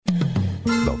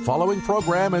following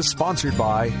program is sponsored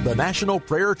by the National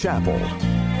Prayer Chapel.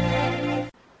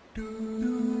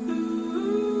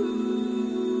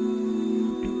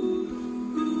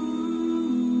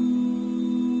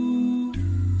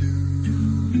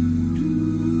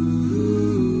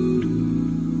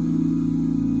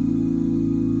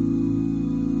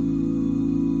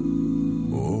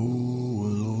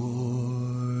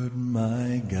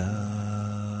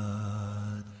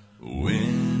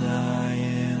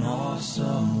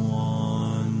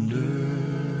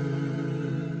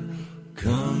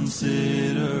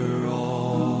 Consider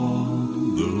all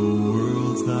the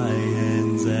worlds thy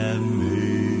hands have made.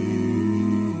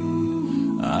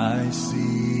 I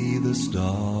see the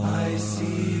stars. I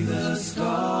see the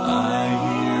stars. I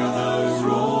hear the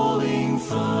rolling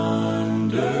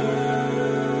thunder.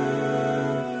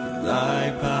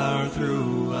 Thy power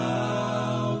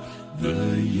throughout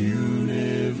the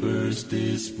universe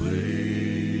displayed.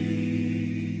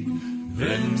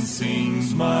 Then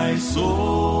sings my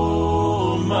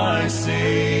soul, my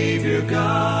Savior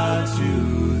God,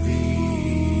 to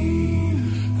thee.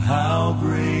 How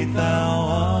great thou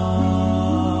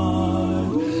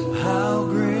art, how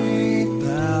great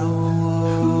thou art.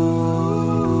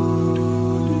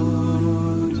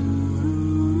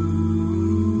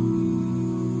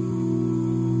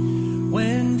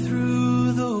 When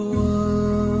through the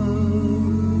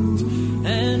woods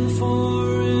and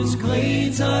forest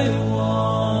glades I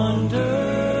wander,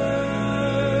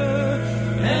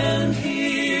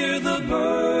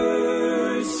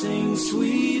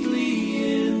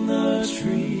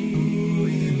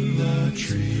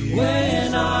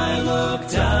 when I look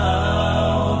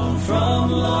down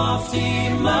from lofty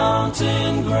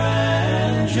mountain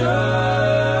grandeur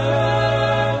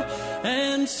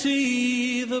and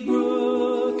see the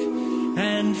brook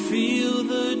and feel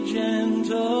the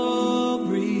gentle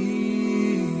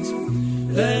breeze,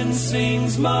 then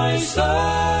sings my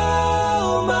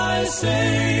soul, my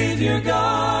Savior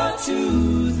God,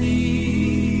 to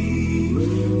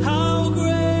thee. How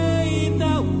great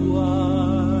thou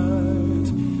art,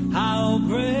 how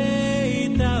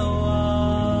great thou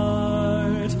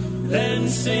art. Then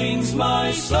sings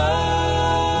my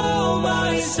soul,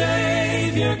 my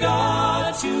Savior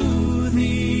God, to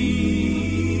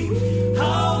thee.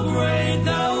 How great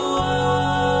thou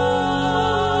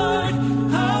art,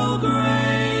 how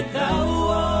great thou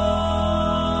art.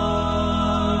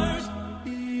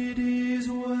 It is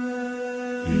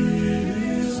well, it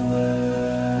is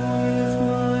well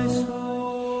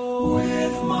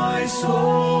with my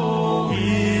soul,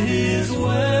 it is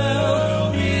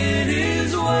well, it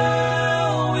is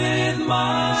well with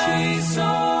my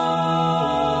soul.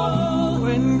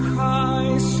 When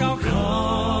Christ shall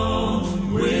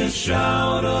come with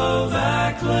shout of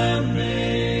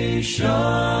acclamation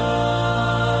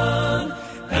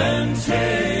and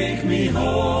take me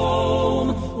home,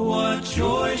 what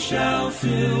joy shall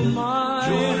fill my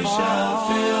joy heart? Shall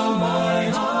fill my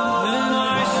heart. Then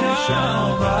I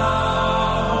shall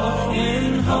bow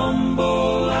in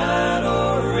humble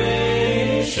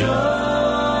adoration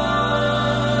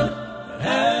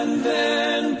and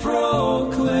then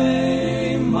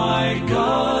proclaim, my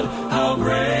God, how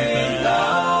great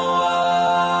thou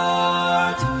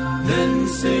art. Then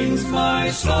sings my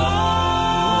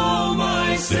soul,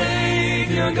 my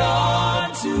Savior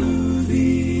God, to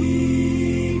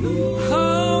thee.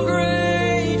 How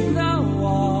great thou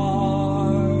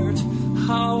art,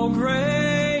 how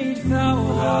great thou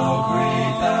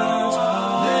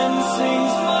art. Then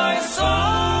sings my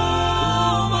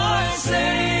soul, my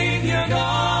Savior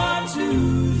God, to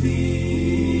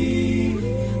thee.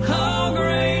 How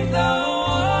great thou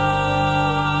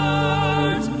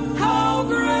art, how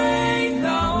great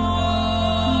thou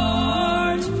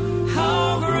art,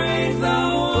 how great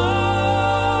thou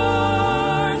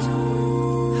art,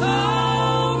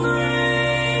 how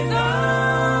great thou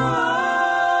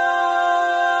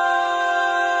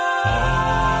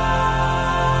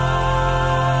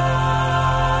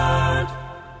art.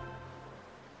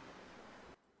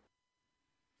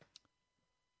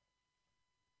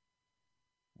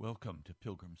 Welcome to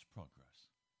Pilgrim's Progress.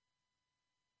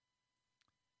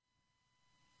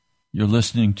 You're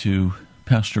listening to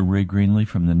Pastor Ray Greenley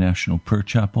from the National Prayer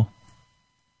Chapel.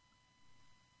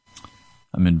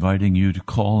 I'm inviting you to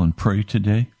call and pray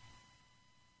today.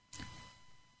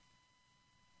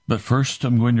 But first,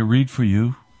 I'm going to read for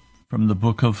you from the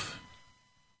book of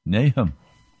Nahum.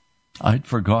 I'd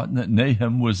forgotten that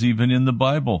Nahum was even in the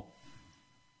Bible.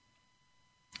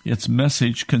 Its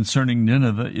message concerning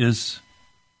Nineveh is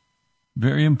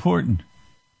very important,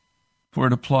 for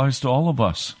it applies to all of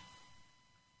us.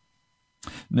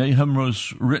 Nahum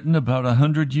was written about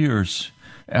 100 years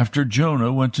after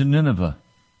Jonah went to Nineveh.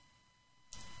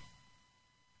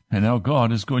 And now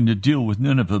God is going to deal with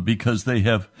Nineveh because they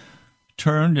have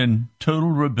turned in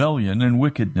total rebellion and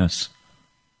wickedness.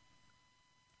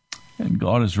 And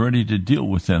God is ready to deal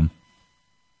with them.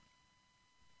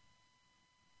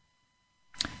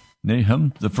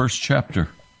 Nahum, the first chapter.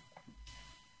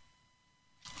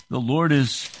 The Lord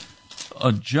is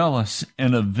a jealous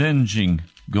and avenging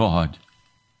God.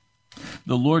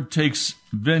 The Lord takes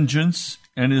vengeance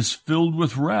and is filled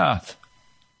with wrath.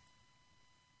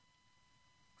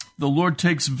 The Lord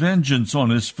takes vengeance on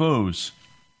his foes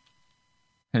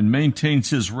and maintains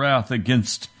his wrath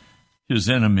against his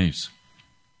enemies.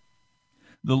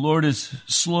 The Lord is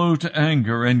slow to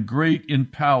anger and great in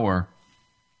power.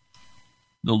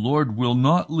 The Lord will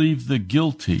not leave the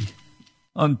guilty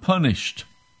unpunished.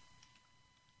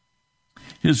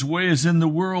 His way is in the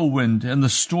whirlwind and the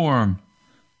storm,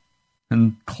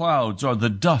 and clouds are the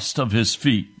dust of his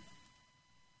feet.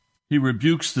 He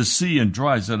rebukes the sea and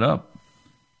dries it up.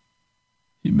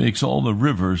 He makes all the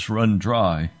rivers run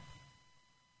dry.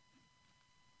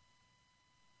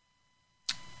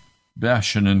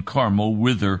 Bashan and Carmel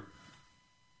wither.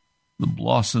 The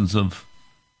blossoms of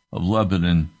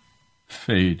Lebanon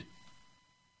fade.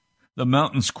 The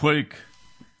mountains quake.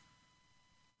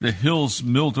 The hills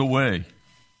melt away.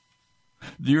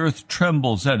 The earth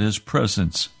trembles at his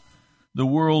presence, the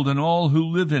world and all who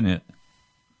live in it.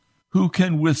 Who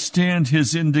can withstand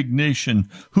his indignation?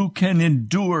 Who can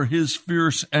endure his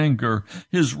fierce anger?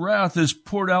 His wrath is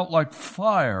poured out like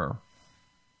fire.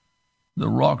 The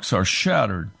rocks are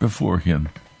shattered before him.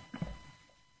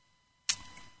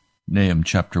 Nahum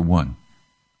chapter 1.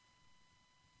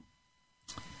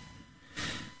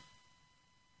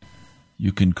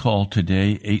 You can call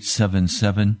today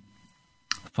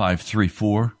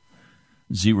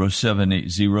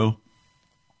 877-534-0780.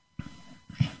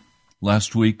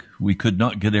 Last week, we could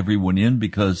not get everyone in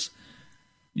because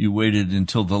you waited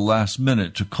until the last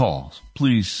minute to call.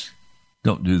 Please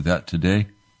don't do that today.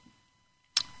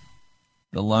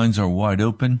 The lines are wide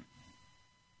open.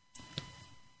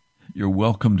 You're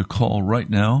welcome to call right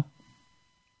now.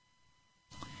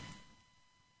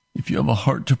 If you have a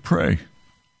heart to pray.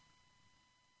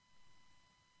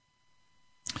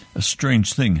 A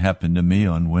strange thing happened to me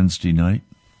on Wednesday night.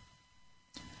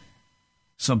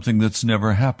 Something that's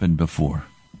never happened before.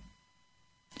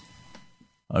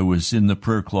 I was in the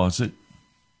prayer closet.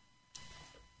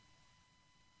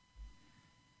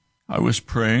 I was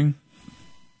praying.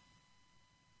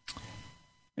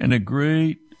 And a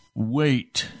great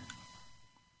weight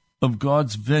of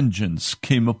God's vengeance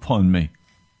came upon me.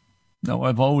 Now,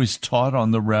 I've always taught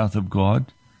on the wrath of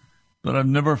God, but I've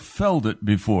never felt it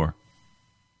before.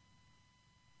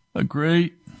 A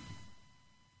great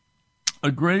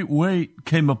weight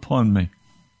came upon me.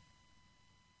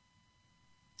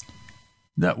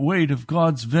 That weight of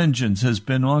God's vengeance has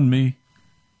been on me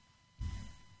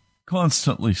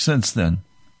constantly since then.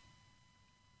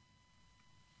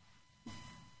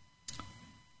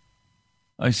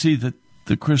 I see that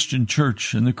the Christian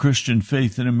church and the Christian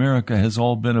faith in America has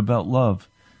all been about love.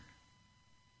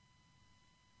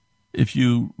 If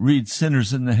you read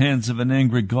Sinners in the Hands of an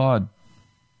Angry God,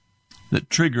 that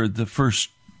triggered the first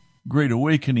Great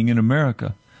Awakening in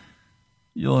America,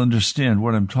 you'll understand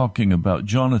what I'm talking about.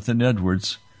 Jonathan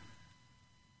Edwards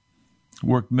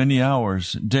worked many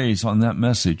hours, days on that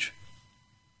message,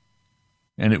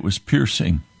 and it was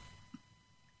piercing.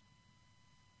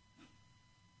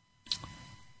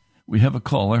 We have a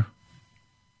caller.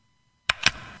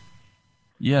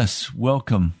 Yes,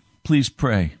 welcome. Please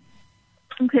pray.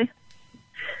 Okay.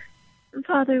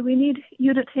 Father, we need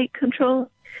you to take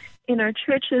control in our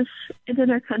churches and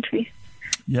in our country.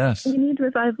 Yes. We need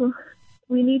revival.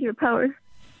 We need your power.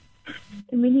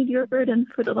 And we need your burden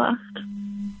for the lost.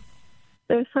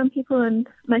 There are some people in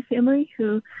my family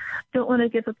who don't want to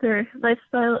give up their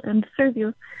lifestyle and serve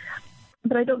you.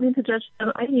 But I don't mean to judge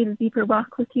them. I need a deeper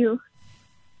walk with you.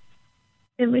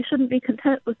 And we shouldn't be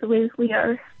content with the way we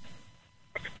are.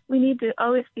 We need to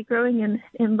always be growing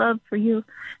in love for you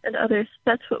and others.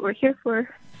 That's what we're here for.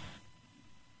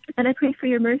 And I pray for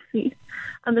your mercy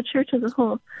on the church as a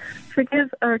whole.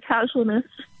 Forgive our casualness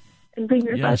and bring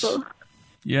revival.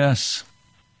 Yes.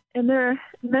 And there are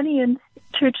many in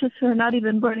churches who are not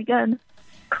even born again.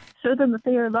 Show them that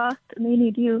they are lost and they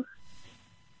need you,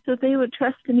 so that they would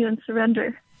trust in you and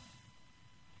surrender.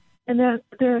 And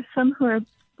there are some who are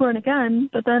born again,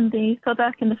 but then they fell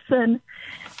back into sin,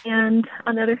 and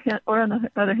on the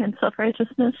other hand,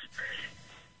 self-righteousness.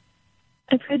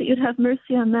 I pray that you'd have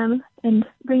mercy on them and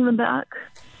bring them back.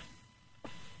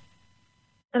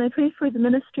 And I pray for the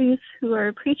ministries who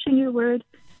are preaching your word,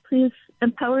 please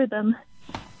empower them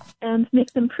and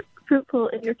make them fruitful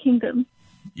in your kingdom.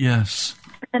 Yes.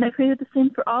 And I pray the same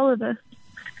for all of us.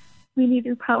 We need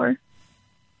your power.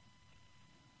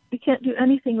 We can't do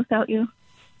anything without you.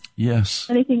 Yes.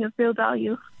 Anything of real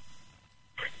value.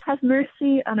 Have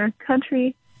mercy on our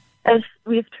country as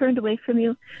we have turned away from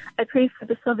you. I pray for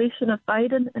the salvation of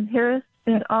Biden and Harris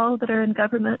and all that are in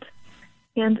government,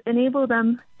 and enable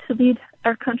them to lead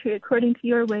our country according to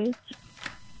your ways.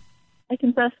 I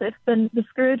confess I've been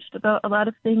discouraged about a lot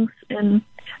of things in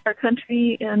our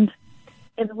country and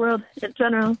in the world in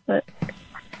general, but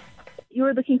you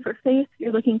are looking for faith,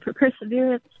 you're looking for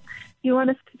perseverance. You want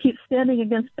us to keep standing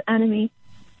against the enemy.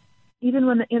 Even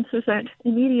when the answers aren't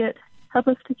immediate, help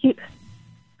us to keep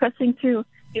pressing through.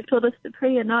 You've told us to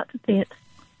pray and not to faint.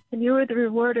 And you are the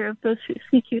rewarder of those who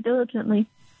seek you diligently.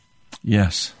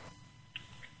 Yes.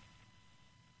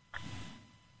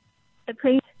 I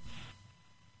pray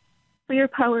for your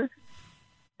power.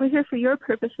 We're here for your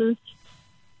purposes.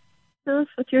 Fill us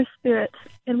with your spirit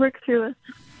and work through us.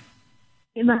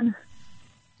 Amen.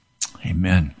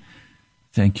 Amen.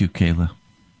 Thank you, Kayla.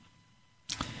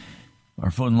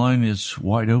 Our phone line is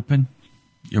wide open.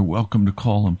 You're welcome to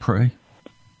call and pray.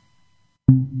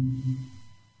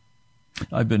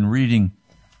 I've been reading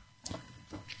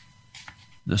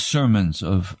the sermons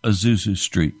of Azusa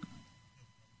Street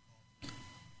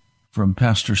from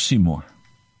Pastor Seymour.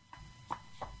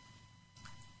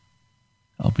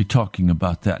 I'll be talking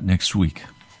about that next week.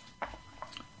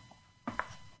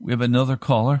 We have another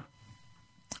caller.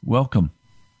 Welcome.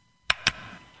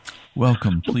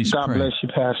 Welcome. Please God pray. bless you,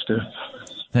 Pastor.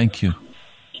 Thank you.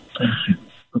 Thank you.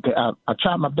 Okay, I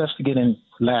tried my best to get in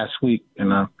last week,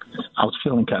 and I was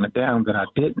feeling kind of down that I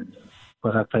didn't,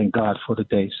 but I thank God for the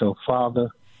day. So, Father,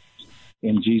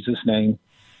 in Jesus' name,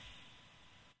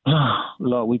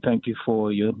 Lord, we thank you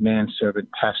for your manservant,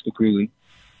 Pastor Greeley.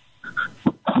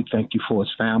 We thank you for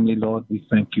his family, Lord. We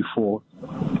thank you for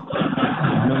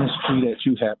the ministry that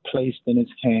you have placed in his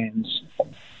hands,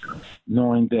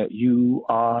 knowing that you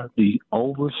are the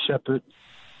over-shepherd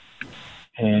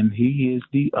and he is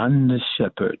the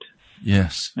under-shepherd.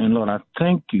 Yes. And Lord, I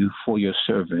thank you for your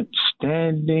servant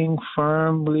standing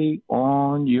firmly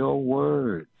on your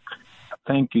word. I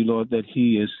thank you, Lord, that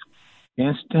he is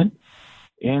instant,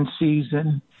 in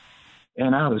season,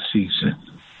 and out of season.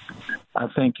 I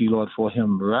thank you, Lord, for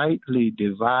him rightly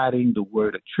dividing the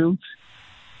word of truth.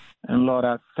 And Lord,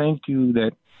 I thank you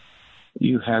that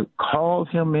you have called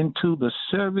him into the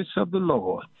service of the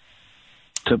Lord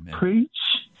to preach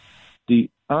the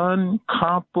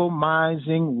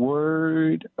uncompromising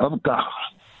word of God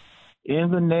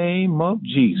in the name of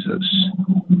Jesus.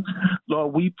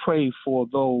 Lord, we pray for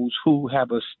those who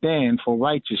have a stand for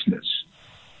righteousness,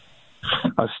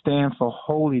 a stand for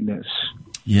holiness,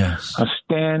 yes, a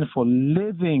stand for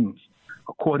living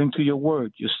according to your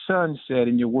word. Your son said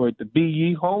in your word to be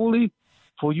ye holy,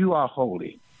 for you are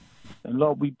holy. And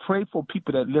Lord, we pray for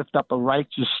people that lift up a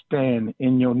righteous stand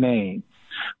in your name.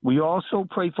 We also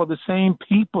pray for the same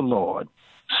people, Lord.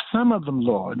 Some of them,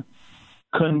 Lord,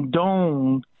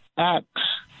 condone acts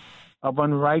of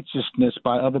unrighteousness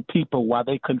by other people while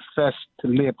they confess to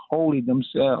live holy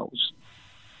themselves.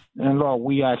 And Lord,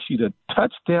 we ask you to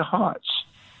touch their hearts,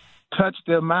 touch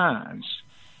their minds,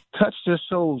 touch their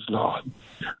souls, Lord,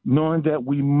 knowing that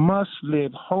we must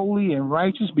live holy and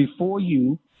righteous before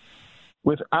you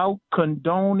without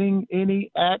condoning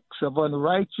any acts of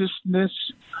unrighteousness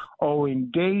or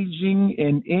engaging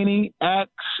in any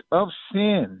acts of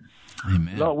sin.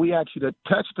 Amen. Lord, we ask you to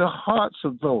touch the hearts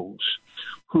of those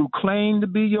who claim to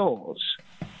be yours.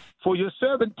 For your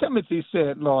servant Timothy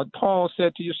said, Lord, Paul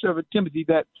said to your servant Timothy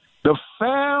that the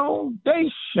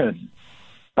foundation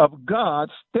of God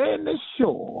standeth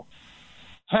sure,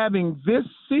 having this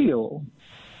seal,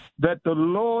 that the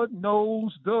Lord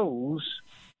knows those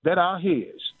that are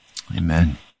his.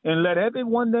 Amen. And let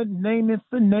everyone that nameth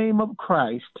the name of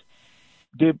Christ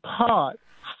depart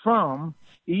from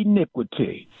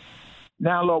iniquity.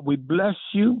 Now, Lord, we bless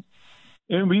you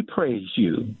and we praise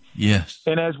you. Yes.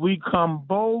 And as we come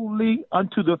boldly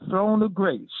unto the throne of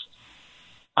grace,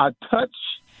 I touch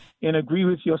and agree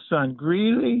with your son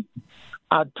Greeley.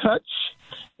 I touch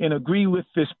and agree with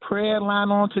this prayer line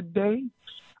on today.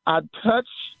 I touch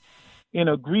and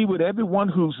agree with everyone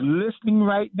who's listening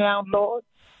right now, Lord,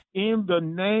 in the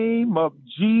name of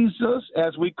Jesus,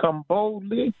 as we come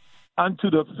boldly unto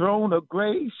the throne of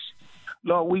grace.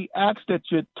 Lord, we ask that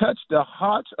you touch the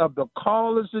hearts of the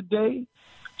callers today,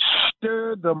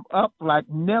 stir them up like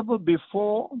never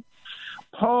before.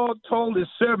 Paul told his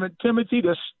servant Timothy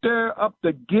to stir up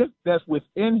the gift that's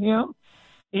within him.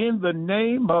 in the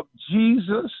name of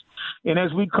Jesus. And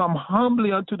as we come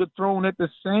humbly unto the throne at the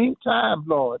same time,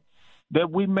 Lord,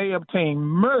 that we may obtain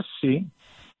mercy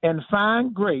and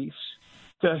find grace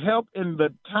to help in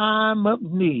the time of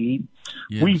need.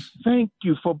 Yes. We thank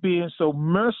you for being so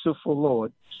merciful,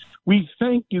 Lord. We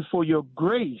thank you for your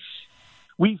grace.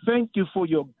 We thank you for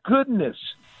your goodness.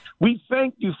 We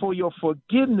thank you for your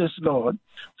forgiveness, Lord,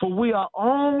 for we are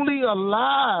only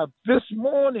alive this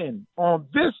morning on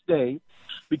this day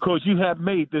because you have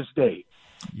made this day.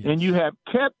 Yes. And you have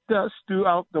kept us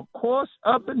throughout the course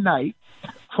of the night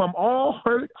from all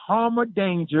hurt, harm, or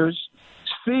dangers,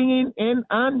 seen and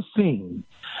unseen.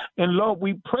 And Lord,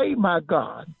 we pray, my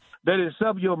God, that it's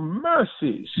of your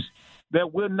mercies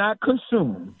that we're not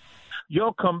consumed.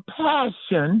 Your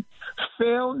compassion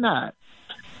fail not.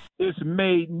 It's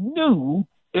made new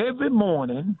every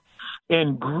morning,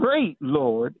 and great,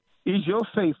 Lord, is your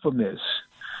faithfulness.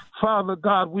 Father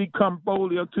God, we come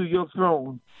boldly unto your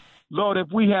throne. Lord, if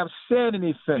we have said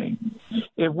anything,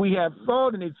 if we have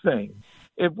thought anything,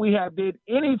 if we have did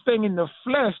anything in the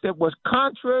flesh that was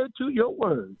contrary to your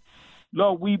word,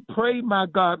 Lord, we pray, my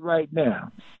God, right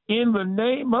now, in the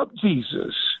name of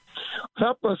Jesus,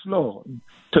 help us, Lord,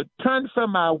 to turn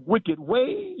from our wicked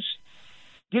ways.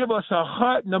 Give us a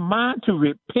heart and a mind to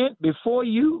repent before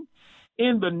you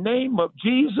in the name of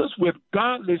Jesus with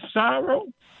godly sorrow.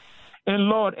 And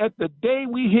Lord, at the day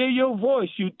we hear your voice,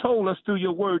 you told us through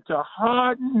your word to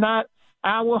harden not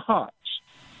our hearts.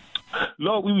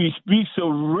 Lord, we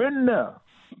surrender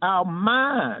our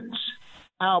minds,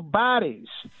 our bodies,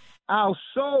 our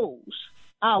souls,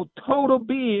 our total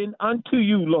being unto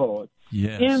you, Lord.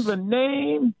 Yes. In the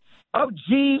name of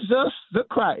Jesus the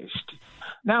Christ.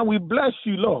 Now we bless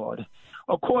you, Lord.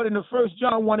 According to 1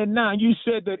 John 1:9, you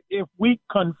said that if we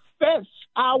confess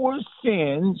our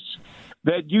sins,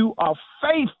 that you are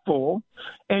faithful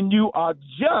and you are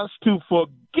just to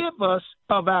forgive us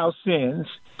of our sins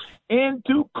and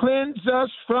to cleanse us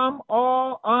from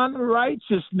all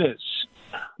unrighteousness.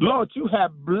 Lord, you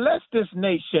have blessed this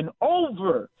nation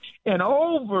over and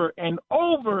over and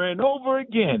over and over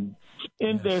again.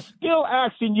 And Yes. they're still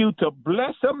asking you to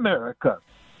bless America.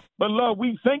 But Lord,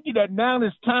 we thank you that now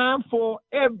it's time for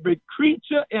every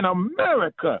creature in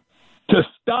America to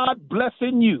start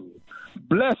blessing you.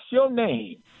 Bless your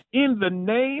name in the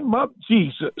name of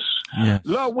Jesus. Yes.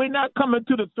 Lord, we're not coming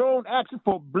to the throne asking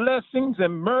for blessings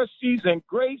and mercies and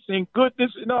grace and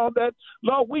goodness and all that.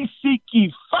 Lord, we seek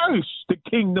ye first the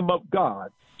kingdom of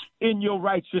God in your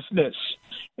righteousness.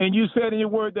 And you said in your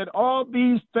word that all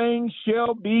these things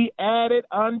shall be added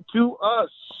unto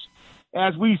us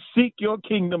as we seek your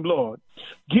kingdom, Lord.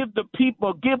 Give the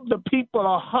people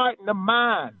a heart and a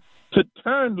mind to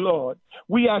turn, Lord.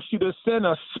 We ask you to send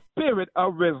a spirit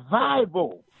of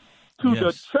revival to Yes.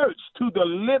 the church, to the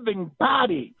living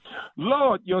body.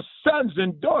 Lord, your sons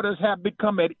and daughters have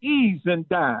become at ease in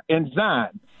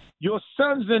Zion. Your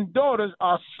sons and daughters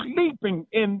are sleeping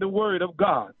in the word of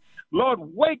God. Lord,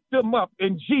 wake them up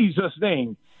in Jesus'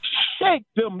 name. Shake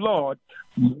them, Lord.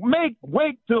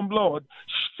 Wake them, Lord.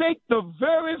 Shake the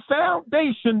very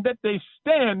foundation that they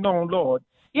stand on, Lord,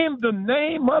 in the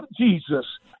name of Jesus.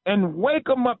 And wake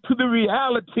them up to the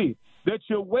reality that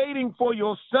you're waiting for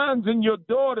your sons and your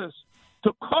daughters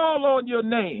to call on your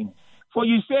name. For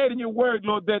you said in your word,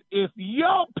 Lord, that if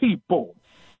your people,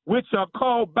 which are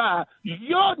called by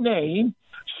your name,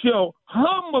 shall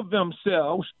humble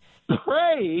themselves,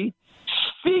 pray,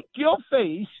 seek your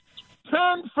face,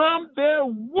 turn from their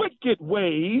wicked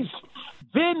ways,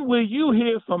 then will you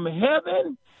hear from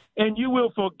heaven, and you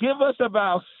will forgive us of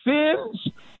our sins,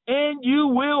 and you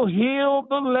will heal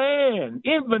the land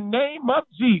in the name of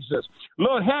Jesus.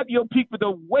 Lord, have your people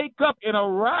to wake up and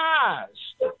arise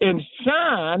and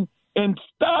shine and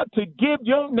start to give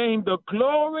your name the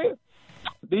glory,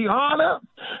 the honor,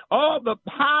 all the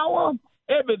power,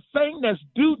 everything that's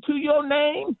due to your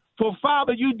name. For,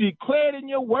 Father, you declared in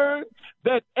your word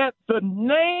that at the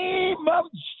name of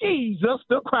Jesus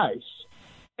the Christ,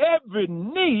 every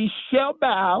knee shall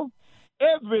bow,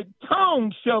 every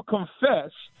tongue shall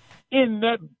confess in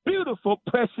that beautiful,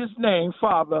 precious name,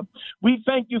 Father. We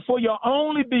thank you for your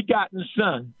only begotten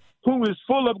Son, who is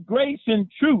full of grace and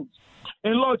truth.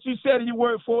 And, Lord, you said in your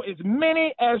word, for as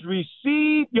many as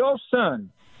received your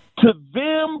Son, to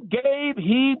them gave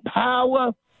he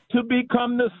power to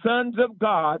become the sons of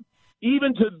God,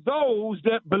 even to those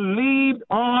that believed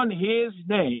on his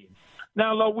name.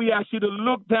 Now, Lord, we ask you to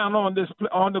look down on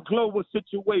the global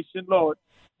situation, Lord.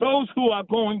 Those who are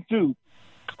going through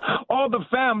All the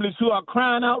families who are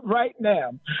crying out right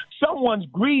now. Someone's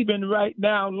grieving right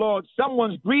now, Lord.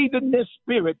 Someone's grieving their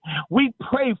spirit. We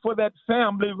pray for that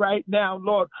family right now,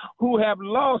 Lord, who have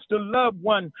lost a loved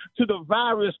one to the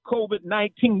virus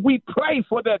COVID-19. We pray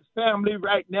for that family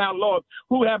right now, Lord,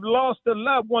 who have lost a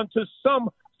loved one to some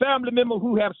family member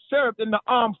who have served in the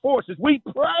armed forces. We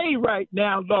pray right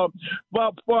now, Lord,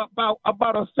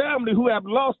 about a family who have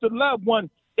lost a loved one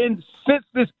in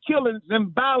senseless killings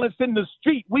and violence in the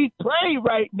street. We pray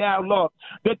right now, Lord,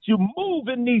 that you move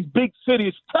in these big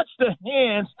cities, touch the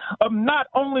hands of not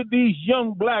only these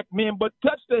young black men, but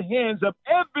touch the hands of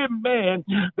every man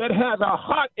that has a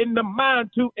heart and the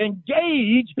mind to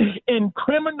engage in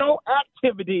criminal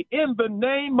activity in the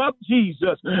name of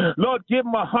Jesus. Lord, give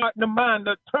them a heart and a mind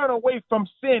to turn away from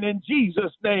sin in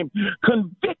Jesus' name.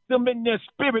 Convict them in their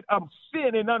spirit of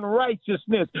sin and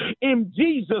unrighteousness in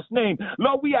Jesus' name.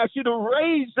 Lord, we ask you to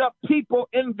raise up people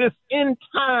in this end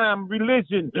time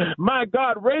religion. My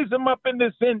God, raise them up in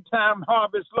this end time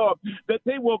harvest, Lord, that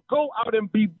they will go out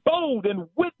and be bold and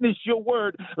witness your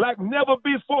word like never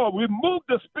before. Remove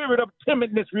the spirit of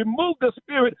timidness, remove the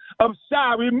spirit of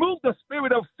shy, remove the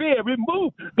spirit of fear,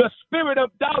 remove the spirit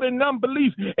of doubt and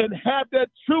unbelief, and have that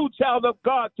true child of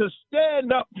God to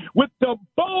stand up with the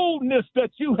boldness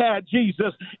that you had,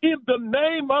 Jesus, in the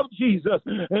name of Jesus.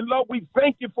 And Lord, we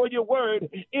thank you for your word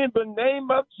in the name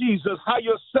of Jesus, how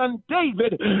your son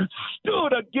David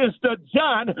stood against a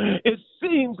giant. It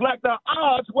seems like the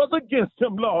odds was against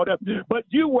him, Lord, but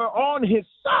you were on his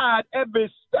side every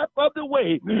step of the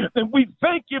way. And we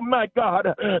thank you, my God,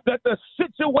 that the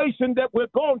situation that we're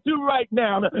going through right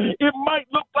now, it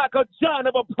might look like a giant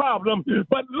of a problem,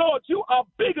 but Lord, you are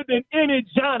bigger than any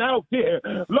giant out there.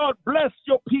 Lord, bless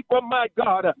your people, my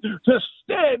God, to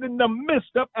stand in the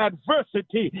midst of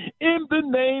adversity in the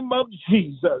name of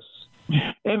Jesus.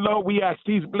 And Lord, we ask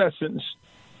these blessings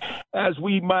as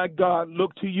we, my God,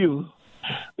 look to you,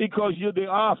 because you're the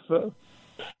author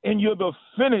and you're the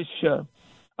finisher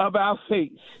of our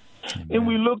faith. Amen. And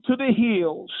we look to the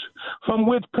hills from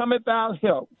which cometh our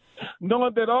help,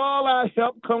 knowing that all our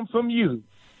help comes from you.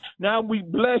 Now we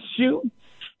bless you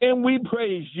and we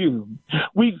praise you.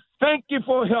 We thank you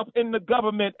for help in the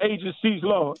government agencies,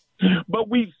 Lord. But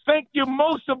we thank you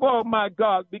most of all, my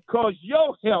God, because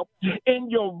your help and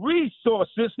your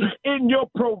resources and your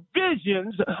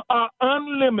provisions are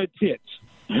unlimited.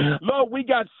 Lord, we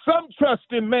got some trust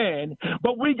in man,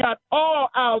 but we got all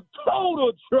our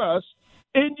total trust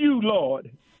in you,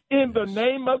 Lord, in the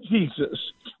name of Jesus.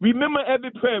 Remember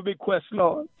every prayer request,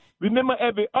 Lord. Remember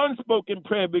every unspoken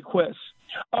prayer request.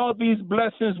 All these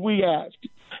blessings we ask.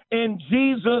 In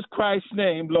Jesus Christ's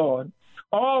name, Lord.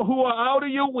 All who are out of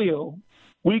your will,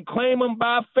 we claim them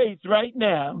by faith right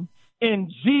now. In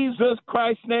Jesus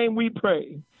Christ's name we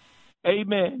pray.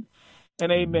 Amen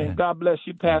and amen. Amen. God bless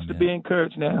you, Pastor. Amen. Be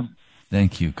encouraged now.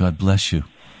 Thank you. God bless you.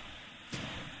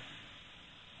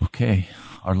 Okay,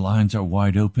 our lines are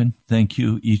wide open. Thank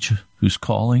you, each who's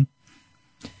calling.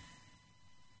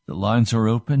 The lines are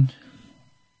open.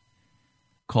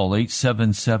 Call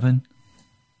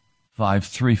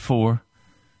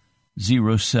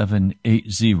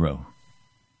 877-534-0780.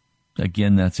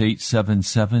 Again, that's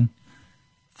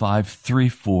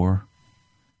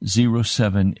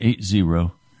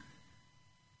 877-534-0780.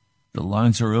 The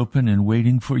lines are open and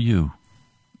waiting for you.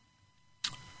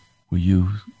 Will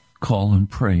you call and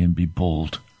pray and be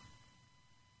bold?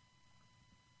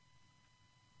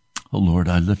 Oh, Lord,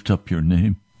 I lift up your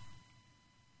name.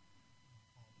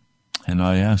 And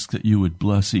I ask that you would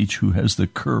bless each who has the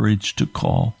courage to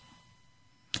call.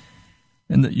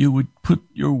 And that you would put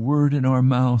your word in our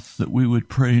mouth, that we would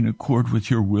pray in accord with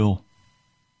your will.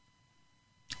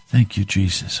 Thank you,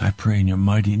 Jesus. I pray in your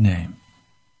mighty name.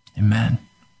 Amen.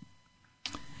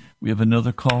 We have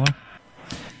another caller.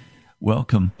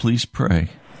 Welcome. Please pray.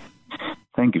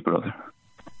 Thank you, brother.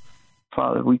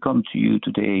 Father, we come to you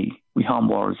today. We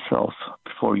humble ourselves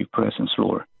before your presence,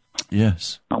 Lord.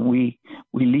 Yes. And we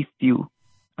lift you.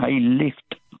 I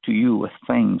lift to you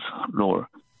thanks, Lord,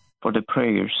 for the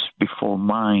prayers before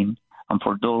mine and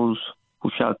for those who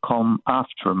shall come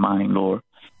after mine, Lord.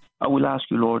 I will ask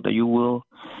you, Lord, that you will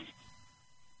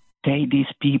take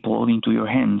these people into your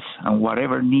hands, and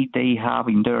whatever need they have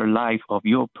in their life of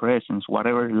your presence,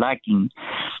 whatever lacking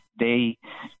they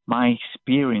might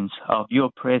experience of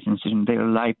your presence in their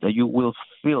life, that you will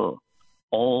fill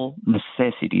all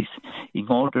necessities in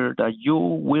order that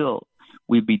your will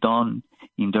be done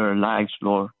in their lives,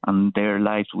 Lord, and their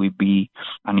lives will be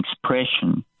an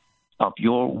expression of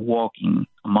your walking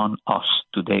among us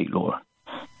today, Lord.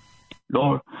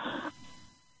 Lord,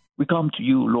 we come to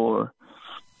you, Lord,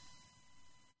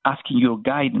 asking your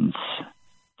guidance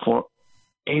for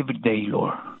every day,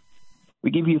 Lord.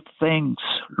 We give you thanks,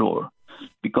 Lord,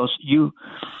 because you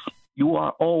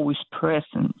are always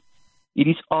present. It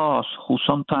is us who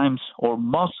sometimes or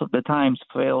most of the times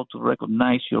fail to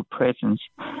recognize your presence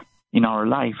in our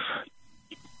life.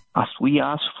 As we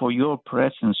ask for your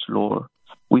presence, Lord,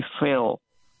 we fail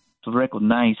to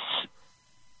recognize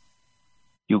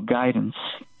your guidance.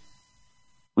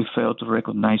 We fail to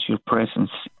recognize your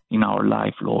presence in our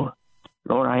life, Lord.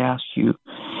 Lord, I ask you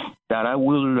that I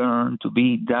will learn to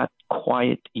be that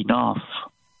quiet enough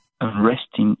and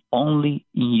resting only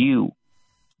in you,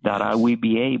 that I will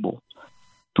be able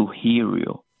to hear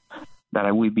you, that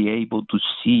I will be able to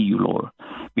see you, Lord,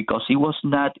 because it was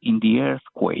not in the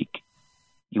earthquake,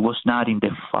 it was not in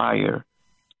the fire,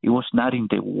 it was not in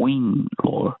the wind,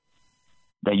 Lord,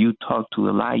 that you talked to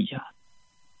Elijah.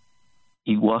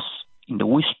 It was in the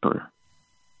whisper.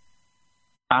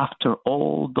 After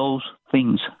all those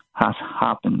things has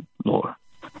happened, Lord,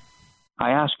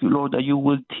 I ask you, Lord, that you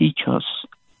will teach us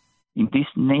in this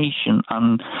nation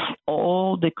and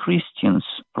all the Christians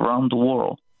around the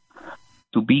world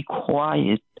to be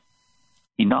quiet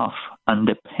enough and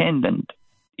dependent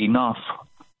enough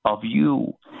of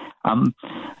you and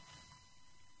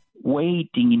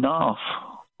waiting enough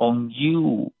on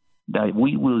you that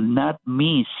we will not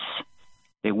miss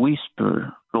the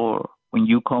whisper, Lord, when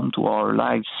you come to our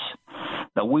lives,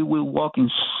 that we will walk in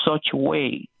such a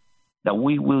way that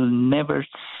we will never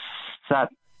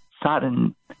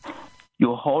sadden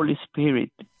your Holy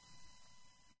Spirit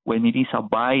when it is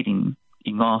abiding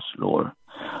in us, Lord.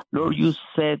 Lord, you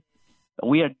said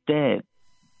we are dead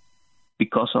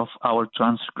because of our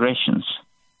transgressions,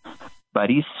 but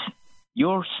it's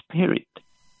your Spirit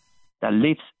that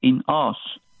lives in us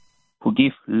who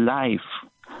gives life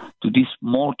to these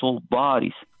mortal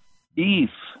bodies if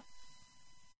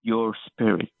your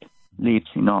Spirit lives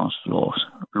in us,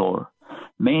 Lord.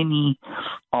 Many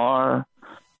are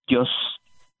just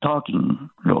talking,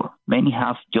 Lord. Many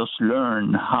have just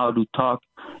learned how to talk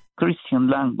Christian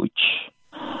language.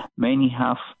 Many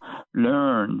have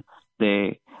learned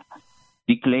the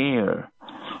declare.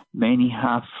 Many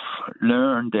have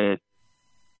learned that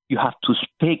you have to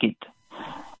speak it.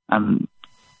 And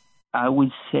I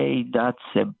would say that's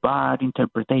a bad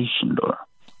interpretation, Lord.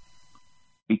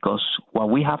 Because what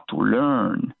we have to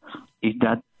learn is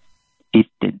that it's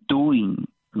the doing,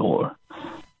 Lord,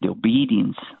 the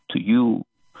obedience to you,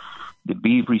 to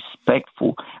be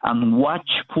respectful and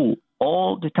watchful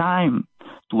all the time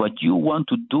to what you want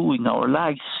to do in our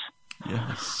lives.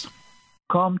 Yes.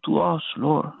 Come to us,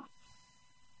 Lord.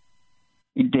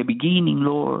 In the beginning,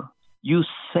 Lord, you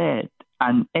said,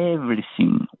 and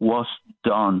everything was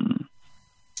done.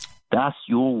 That's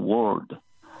your word.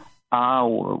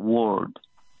 Our word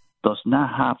does not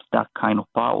have that kind of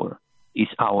power.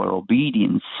 It's our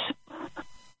obedience.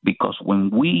 Because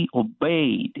when we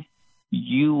obeyed,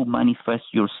 you manifest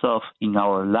yourself in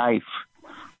our life.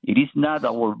 It is not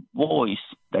our voice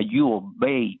that you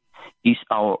obey. It's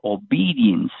our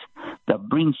obedience that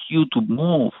brings you to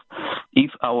move. If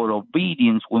our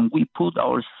obedience, when we put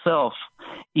ourselves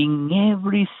in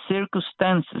every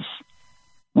circumstances,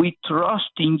 we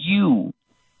trust in you,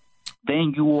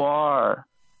 then you are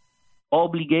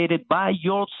obligated by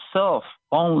yourself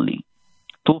only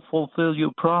to fulfill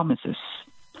your promises.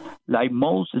 Like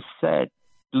Moses said,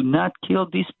 do not kill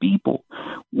these people.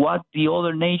 What the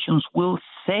other nations will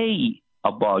say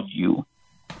about you.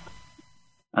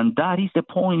 And that is the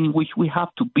point in which we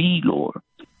have to be, Lord.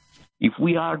 If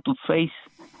we are to face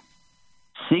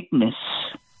sickness,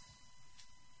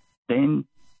 then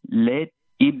let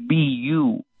it be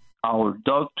you, our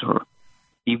doctor.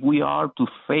 If we are to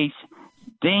face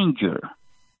danger,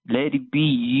 let it be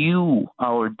you,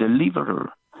 our deliverer.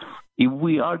 If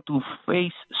we are to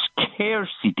face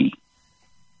scarcity,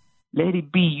 let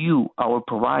it be you, our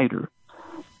provider.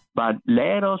 But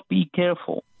let us be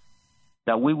careful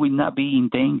that we will not be in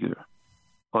danger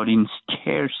or in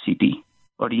scarcity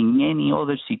or in any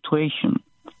other situation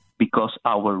because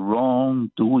our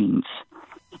wrongdoings.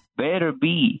 Better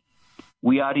be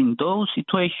we are in those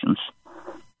situations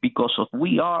because of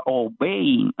we are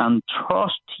obeying and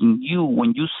trusting you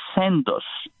when you send us.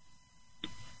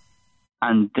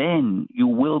 And then you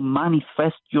will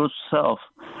manifest yourself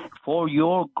for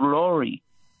your glory,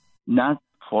 not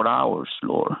for ours,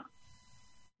 Lord.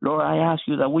 Lord, I ask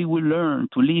you that we will learn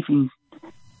to live in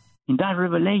that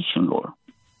revelation, Lord.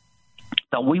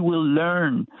 That we will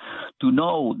learn to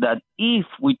know that if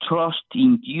we trust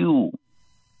in you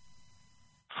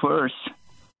first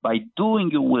by doing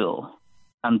your will,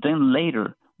 and then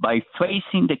later by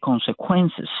facing the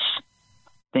consequences,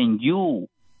 then you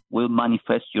will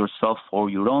manifest yourself for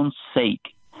your own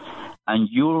sake and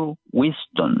your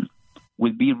wisdom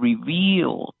will be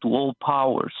revealed to all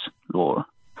powers, Lord.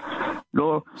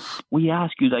 Lord, we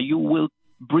ask you that you will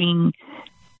bring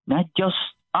not just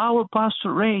our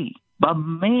Pastor Ray, but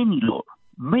many, Lord,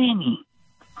 many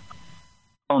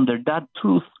under that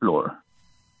truth, Lord.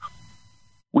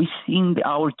 We see in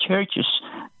our churches,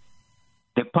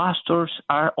 the pastors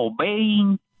are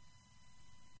obeying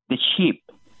the sheep,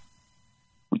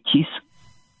 which is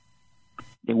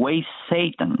the way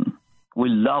Satan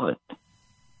will love it,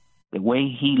 the way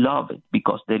he loves it,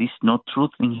 because there is no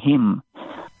truth in him.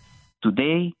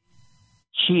 Today,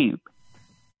 sheep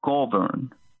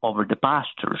govern over the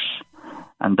pastors,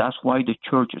 and that's why the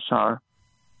churches are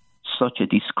such a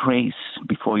disgrace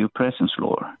before your presence,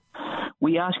 Lord.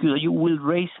 We ask you that you will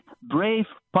raise brave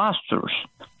pastors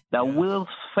that will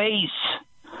face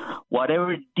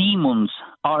whatever demons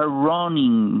are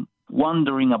running,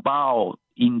 wandering about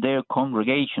in their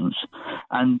congregations,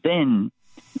 and then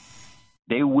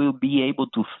they will be able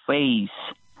to face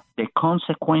the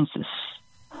consequences,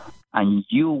 and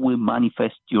you will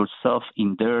manifest yourself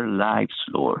in their lives,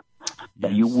 Lord,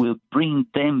 that you will bring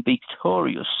them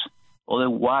victorious.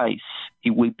 Otherwise, it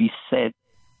will be said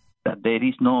that there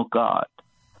is no God.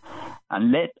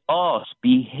 And let us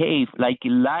behave like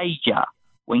Elijah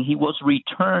when he was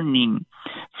returning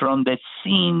from the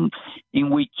scene in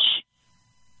which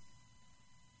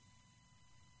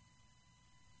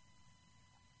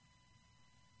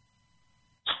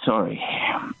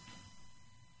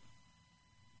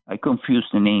I confused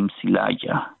the names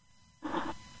Elijah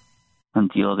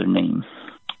and the other name.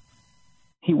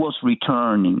 He was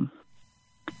returning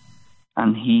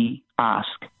and he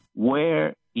asked,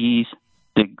 where is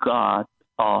the God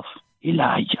of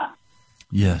Elijah?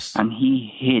 Yes. And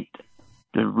he hit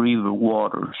the river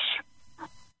waters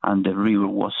and the river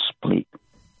was split.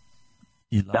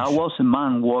 Elisha. That was a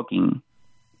man walking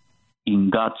in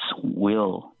God's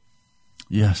will.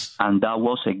 Yes. And that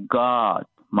was a God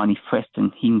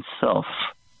manifesting himself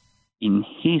in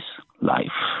his life.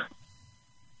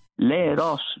 Let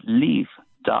us live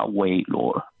that way,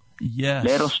 Lord. Yes.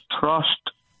 Let us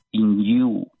trust in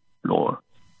you, Lord.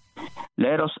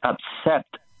 Let us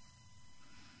accept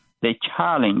the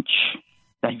challenge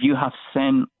that you have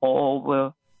sent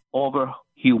over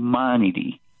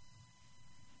humanity.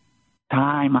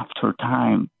 Time after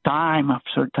time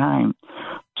after time.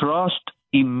 Trust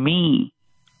in me.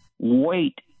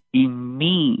 Wait in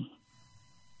me.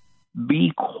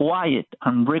 Be quiet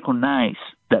and recognize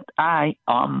that I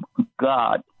am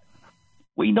God.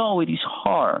 We know it is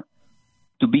hard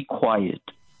to be quiet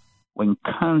when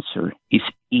cancer is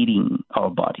eating our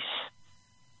bodies.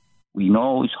 We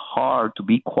know it's hard to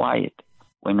be quiet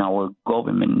when our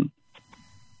government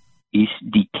is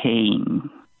decaying.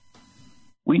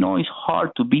 We know it's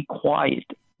hard to be quiet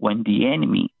when the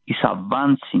enemy is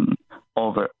advancing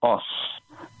over us,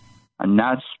 and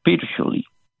not spiritually,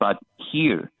 but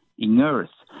here in earth,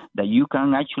 that you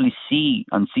can actually see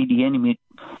the enemy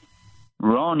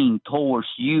running towards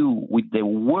you with the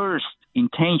worst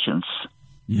intentions.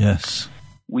 Yes.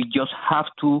 We just have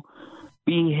to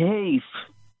behave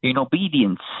in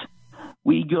obedience.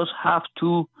 We just have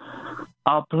to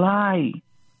apply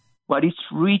what is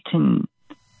written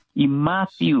in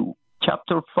Matthew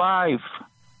chapter 5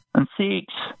 and 6.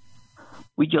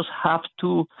 We just have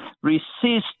to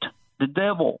resist the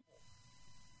devil.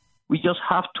 We just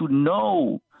have to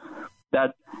know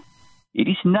that it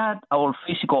is not our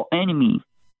physical enemy,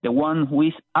 the one who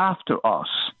is after us.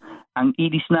 And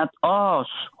it is not us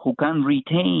who can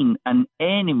retain an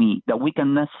enemy that we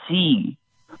cannot see.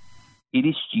 It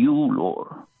is you, Lord.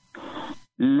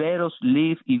 Let us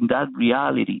live in that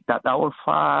reality, that our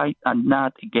fight is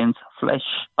not against flesh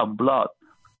and blood,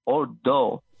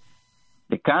 although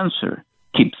the cancer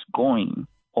keeps going,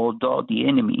 although the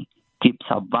enemy keeps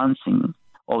advancing,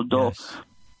 although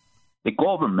the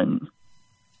government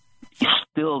is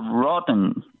still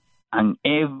rotten, and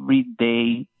every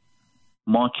day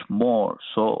much more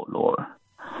so, Lord.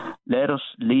 Let us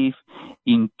live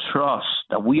in trust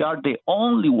that we are the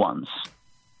only ones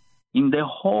in the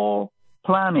whole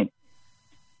planet,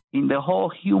 in the whole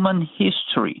human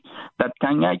history, that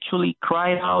can actually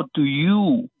cry out to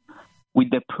you with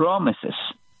the promises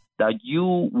that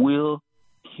you will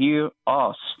hear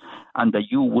us and that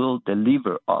you will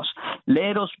deliver us.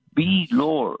 Let us be,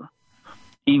 Lord,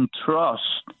 in trust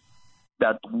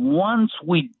that once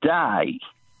we die,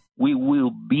 we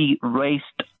will be raised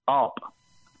up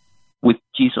with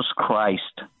Jesus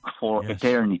Christ for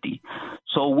eternity.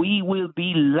 So we will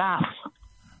be laughed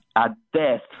at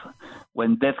death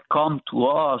when death comes to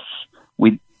us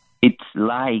with its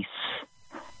lies.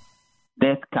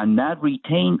 death cannot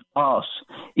retain us?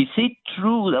 Is it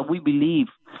true that we believe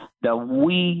that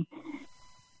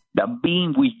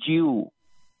being with you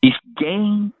is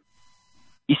gain?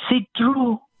 Is it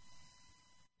true?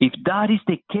 If that is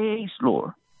the case,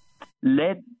 Lord,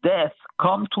 let death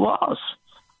come to us,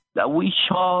 that we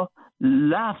shall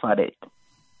laugh at it,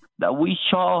 that we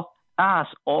shall ask,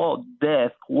 oh,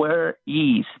 death, where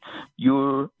is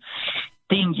your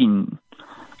stinging?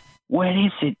 Where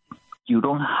is it? You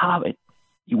don't have it.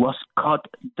 It was cut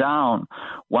down.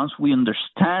 Once we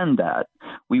understand that,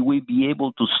 we will be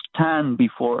able to stand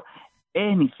before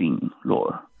anything,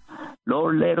 Lord.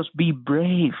 Lord, let us be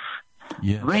brave.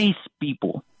 Yes. Brave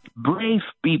people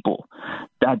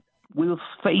that will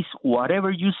face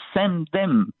whatever you send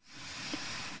them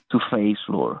to face,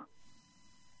 Lord,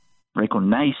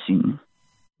 recognizing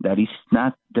that it's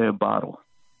not their battle,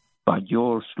 but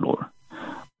yours, Lord.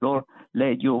 Lord,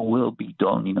 let your will be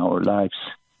done in our lives,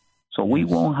 so we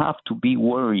won't have to be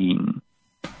worrying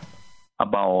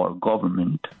about our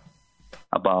government,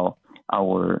 about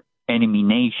our enemy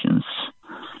nations,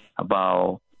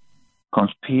 about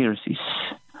conspiracies,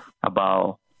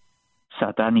 about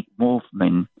satanic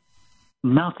movement.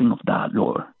 Nothing of that,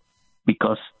 Lord,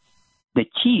 because the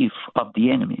chief of the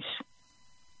enemies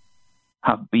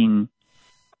have been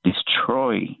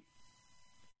destroyed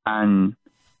and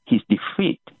his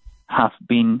defeat have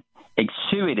been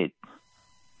exhibited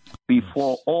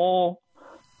before all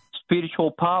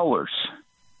spiritual powers.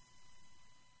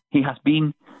 He has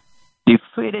been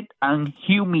defeated and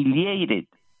humiliated.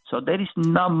 So there is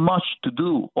not much to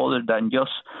do other than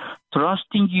just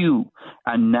trusting you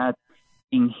and not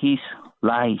in his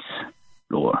lies,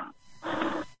 Lord.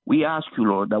 We ask you,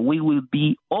 Lord, that we will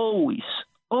be always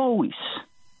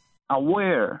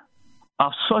aware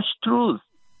of such truth.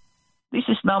 This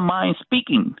is not mine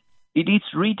speaking. It is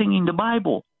written in the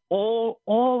Bible, all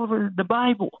over the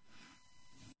Bible.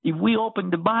 If we open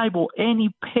the Bible,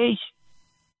 any page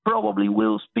probably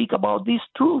will speak about this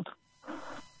truth.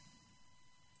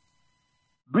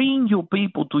 Bring your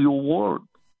people to your word,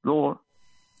 Lord.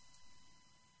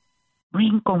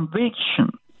 Bring conviction.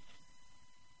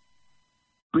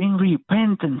 Bring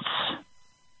repentance.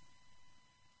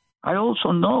 I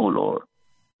also know, Lord,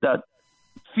 that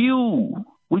few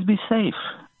will be safe.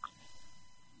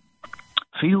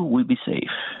 Few will be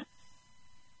safe.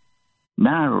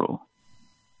 Narrow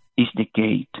is the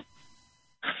gate.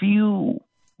 Few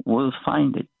will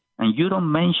find it. And you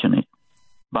don't mention it,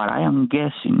 but I am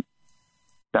guessing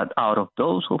that out of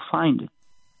those who find it,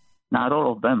 not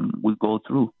all of them will go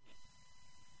through.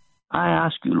 I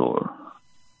ask you, Lord,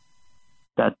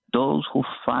 that those who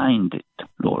find it,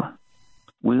 Lord,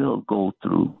 will go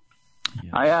through.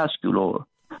 Yes. I ask you, Lord,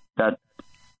 that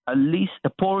at least a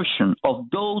portion of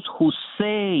those who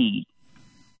say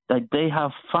that they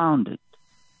have found it,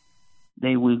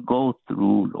 they will go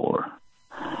through, Lord.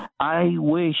 I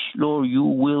wish, Lord, you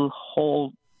will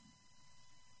hold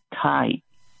tight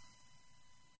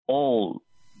all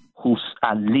who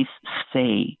at least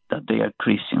say that they are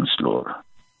Christians, Lord.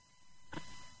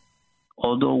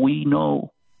 Although we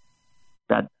know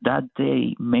that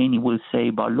day many will say,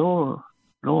 but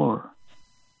Lord,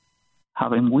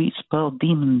 haven't we expelled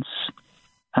demons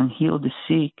and healed the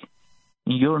sick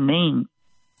in your name?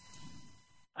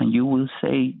 And you will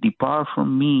say, depart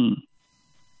from me,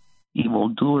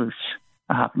 evildoers,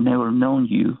 I have never known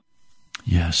you.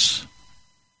 Yes.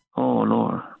 Oh,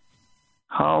 Lord,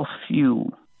 how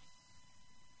few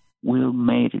will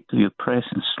make it to your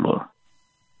presence, Lord.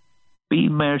 Be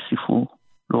merciful,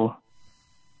 Lord.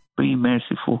 Be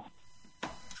merciful.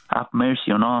 Have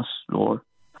mercy on us, Lord,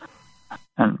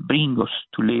 and bring us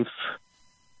to live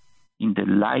in the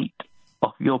light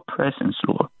of your presence,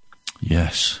 Lord.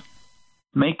 Yes.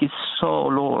 Make it so,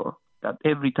 Lord, that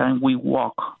every time we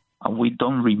walk and we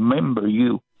don't remember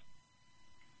you,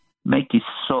 make it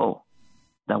so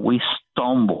that we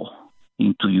stumble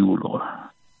into you, Lord.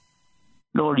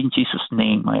 Lord, in Jesus'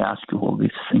 name, I ask you all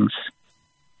these things.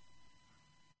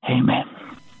 Amen.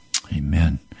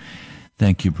 Amen.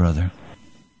 Thank you, brother.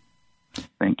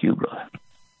 Thank you, brother.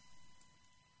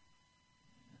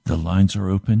 The lines are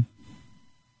open.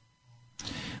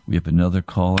 We have another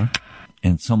caller,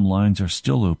 and some lines are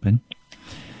still open.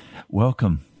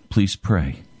 Welcome. Please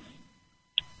pray.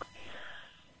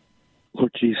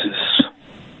 Lord Jesus,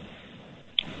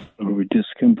 Lord, we just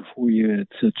come before you at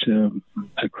such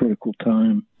a critical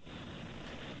time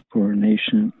for our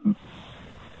nation,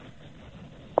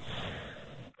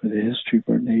 for the history of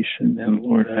our nation. And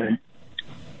Lord,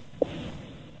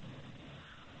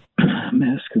 I'm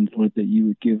asking, Lord, that you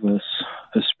would give us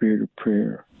a spirit of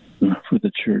prayer for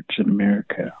the church in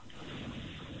America.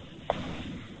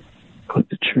 But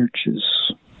the church is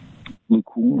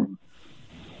lukewarm.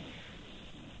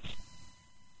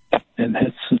 And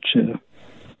that's such a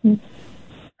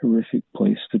horrific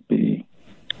place to be,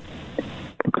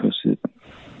 because it's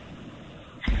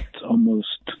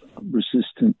almost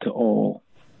resistant to all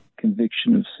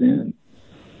conviction of sin.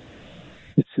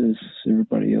 It says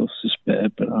everybody else is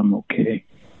bad, but I'm okay.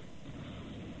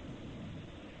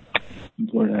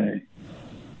 Lord,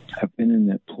 I've been in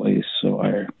that place, so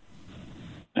I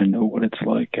know what it's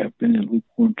like. I've been in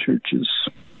lukewarm churches.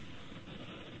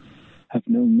 I've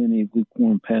known many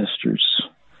lukewarm pastors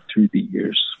through the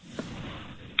years.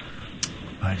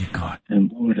 Mighty God.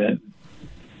 And Lord,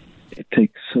 it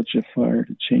takes such a fire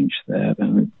to change that.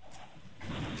 And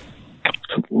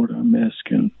so, Lord, I'm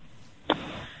asking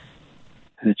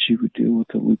that you would deal with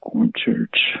the lukewarm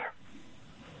church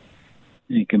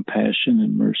in compassion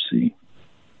and mercy.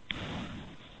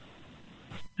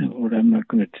 And Lord, I'm not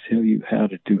going to tell you how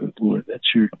to do it, Lord.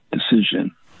 That's your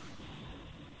decision.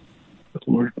 But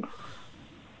Lord,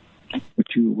 would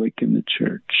you awaken the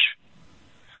church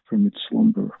from its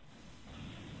slumber,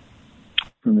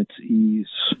 from its ease,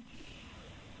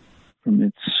 from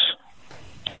its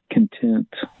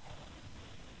content.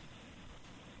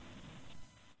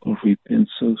 Lord, we've been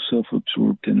so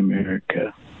self-absorbed in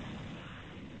America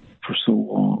for so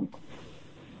long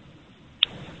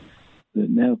that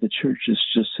now the church is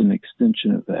just an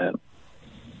extension of that.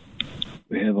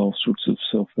 We have all sorts of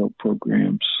self-help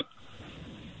programs.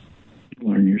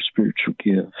 Learn your spiritual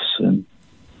gifts and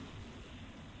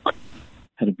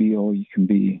how to be all you can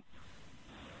be.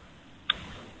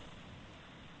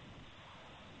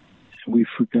 And we've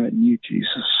forgotten you,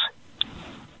 Jesus.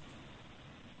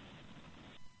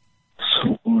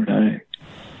 So, Lord, I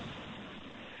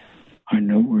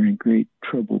know we're in great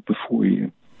trouble before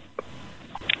you.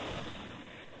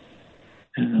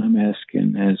 And I'm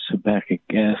asking, as Habakkuk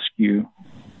asked you,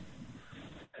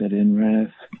 that in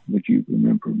wrath, would you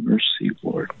remember mercy,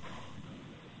 Lord?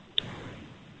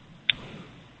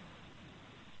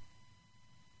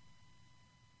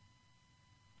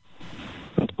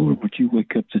 But Lord, would you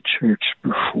wake up the church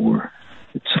before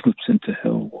it slips into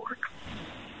hell, Lord?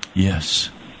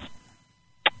 Yes.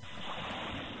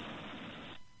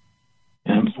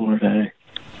 And Lord,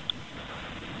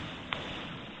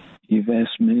 you've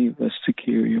asked many of us to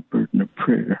carry a burden of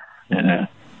prayer, and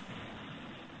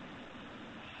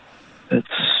that's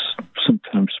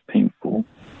sometimes painful.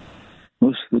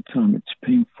 Most of the time it's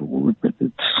painful, Lord, but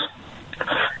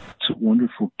it's a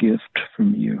wonderful gift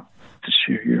from you to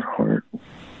share your heart.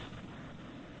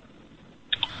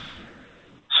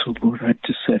 So, Lord, I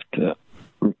just have to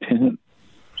repent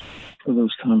for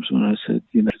those times when I said,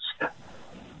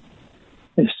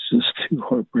 it's just too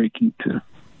heartbreaking to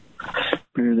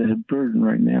bear that burden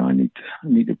right now. I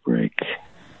need a break.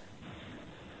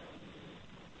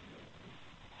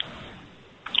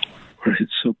 Lord,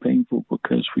 it's so painful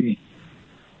because you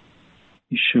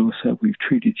show us how we've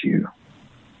treated you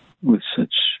with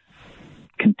such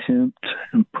contempt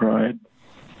and pride,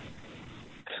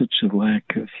 such a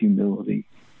lack of humility.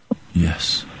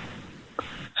 Yes.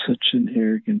 Such an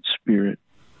arrogant spirit.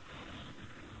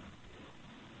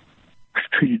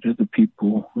 We've treated other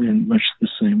people in much the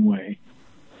same way.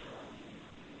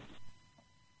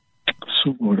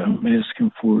 So, Lord, I'm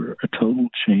asking for a total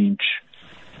change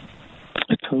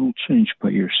by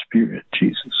your Spirit,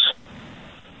 Jesus.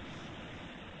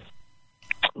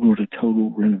 Lord, a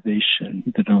total renovation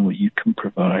that only you can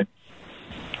provide.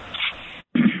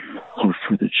 Lord,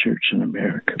 for the church in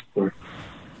America, Lord.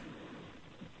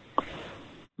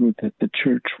 Lord, that the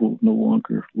church will no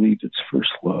longer leave its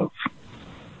first love.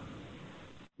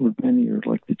 Lord, many are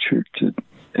like the church at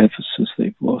Ephesus.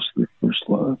 They've lost their first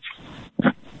love.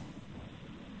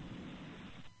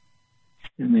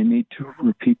 And they need to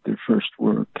repeat their first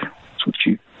work. That's what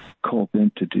you called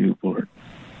them to do, Lord.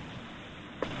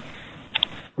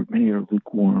 Lord, many are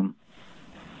lukewarm.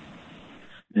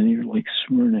 Many are like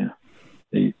Smyrna.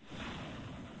 They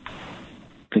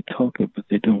talk it, but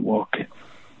they don't walk it.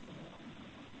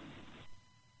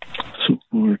 So,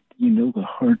 Lord, you know the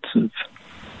hearts of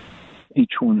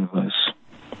each one of us,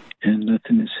 and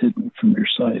nothing is hidden from your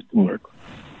sight, Lord.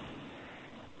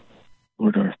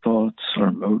 Lord, our thoughts,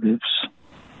 our motives,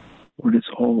 Lord, it's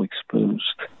all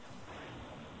exposed.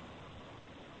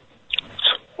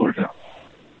 So, Lord,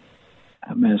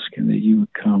 I'm asking that you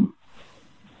would come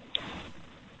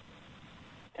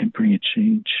and bring a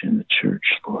change in the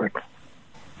church, Lord.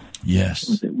 Yes.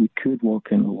 Lord, that we could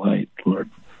walk in the light, Lord.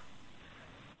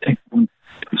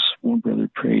 One brother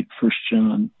prayed, 1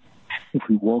 John, if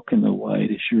we walk in the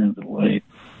light as you're in the light,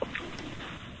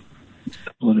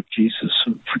 the blood of Jesus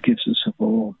forgives us of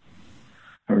all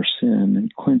our sin,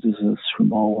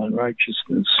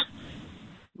 Jesus.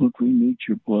 Lord, we need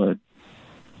your blood.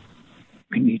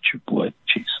 We need your blood,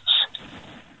 Jesus.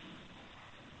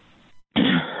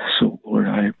 So, Lord,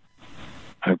 I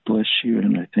bless you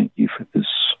and I thank you for this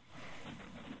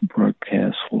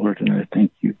broadcast, Lord, and I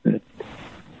thank you that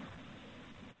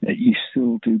you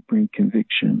still do bring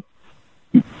conviction.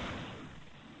 But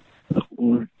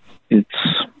Lord, the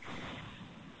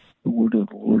word of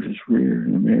the Lord is rare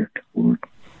in America, Lord.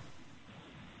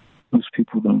 Most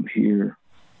people don't hear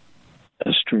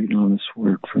a straight, honest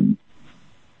word from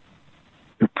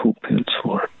their pulpits,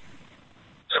 Lord.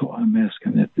 So I'm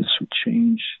asking that this would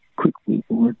change quickly,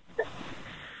 Lord,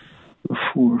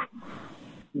 before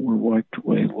we're wiped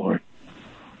away, Lord.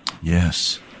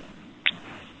 Yes.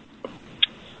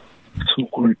 So,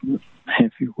 Lord,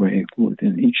 have your way, Lord,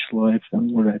 in each life. And,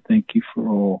 Lord, I thank you for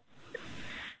all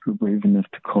who are brave enough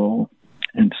to call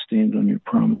and to stand on your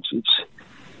promises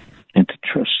and to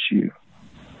trust you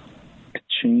to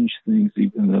change things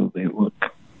even though they look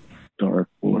dark,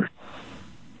 Lord.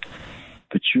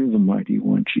 But you're the mighty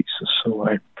one, Jesus, so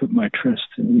I put my trust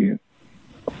in you.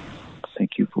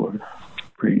 Thank you, Lord.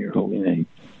 Pray in your holy name.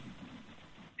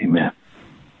 Amen.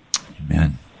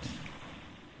 Amen.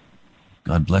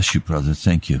 God bless you, brother.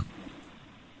 Thank you.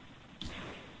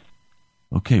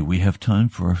 Okay, we have time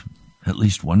for at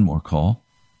least one more call.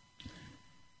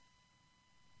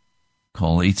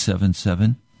 Call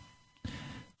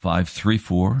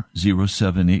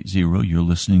 877-534-0780. You're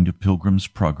listening to Pilgrim's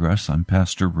Progress. I'm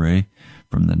Pastor Ray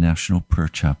from the National Prayer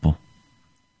Chapel.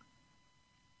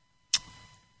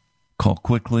 Call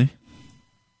quickly.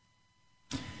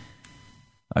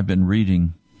 I've been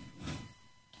reading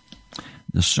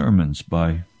the sermons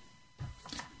by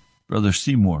Brother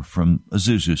Seymour from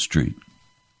Azusa Street.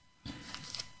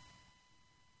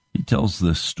 He tells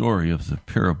the story of the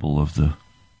parable of the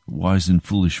wise and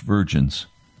foolish virgins.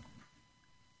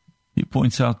 He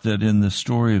points out that in the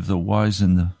story of the wise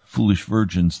and the foolish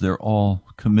virgins, they're all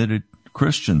committed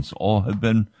Christians. All have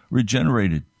been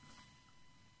regenerated.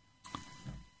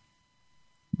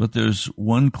 But there's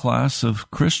one class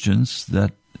of Christians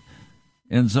that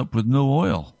ends up with no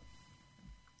oil.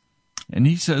 And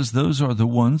he says those are the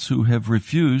ones who have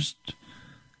refused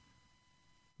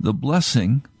the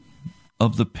blessing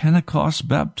of the Pentecost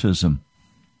baptism.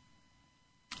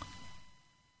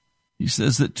 He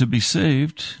says that to be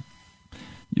saved,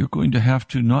 you're going to have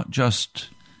to not just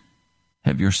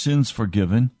have your sins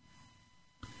forgiven,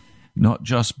 not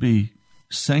just be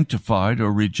sanctified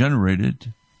or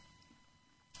regenerated,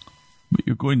 but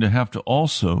you're going to have to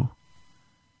also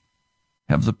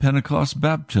have the Pentecost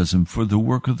baptism for the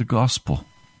work of the gospel.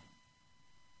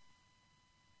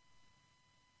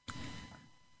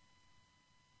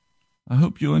 I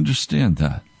hope you understand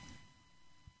that.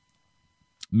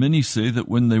 Many say that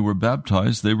when they were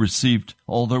baptized, they received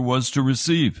all there was to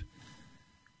receive.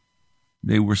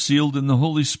 They were sealed in the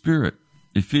Holy Spirit,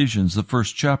 Ephesians, the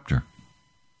 1st chapter.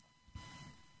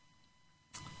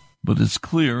 But it's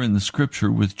clear in the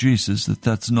Scripture with Jesus that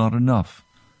that's not enough.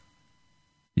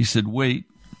 He said, wait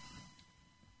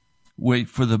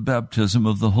for the baptism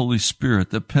of the Holy Spirit,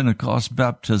 the Pentecost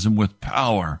baptism with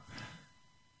power.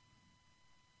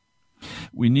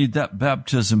 We need that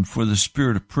baptism for the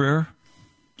spirit of prayer.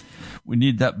 We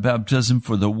need that baptism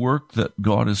for the work that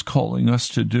God is calling us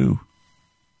to do.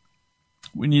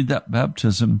 We need that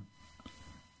baptism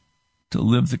to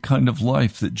live the kind of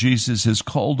life that Jesus has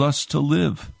called us to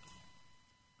live.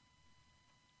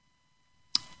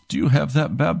 Do you have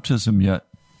that baptism yet?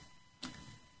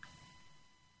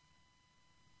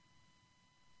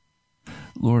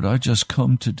 Lord, I just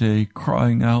come today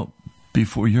crying out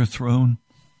before your throne,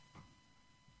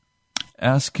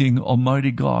 asking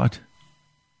Almighty God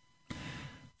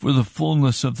for the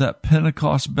fullness of that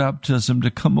Pentecost baptism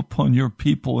to come upon your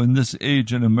people in this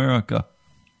age in America,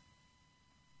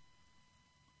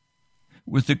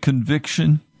 with the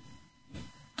conviction,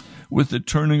 with the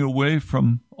turning away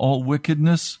from all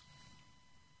wickedness.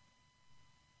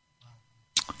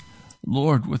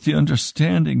 Lord, with the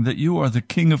understanding that you are the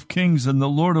King of Kings and the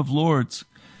Lord of Lords,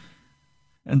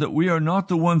 and that we are not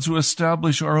the ones who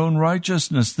establish our own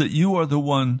righteousness, that you are the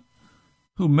one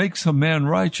who makes a man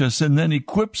righteous and then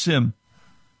equips him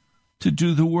to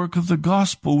do the work of the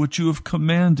gospel which you have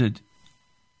commanded.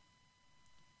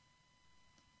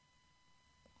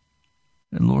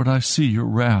 And Lord, I see your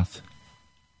wrath.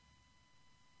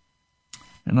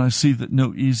 And I see that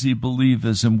no easy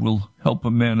believism will help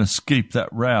a man escape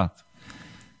that wrath.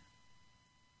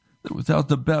 That without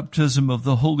the baptism of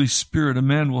the Holy Spirit, a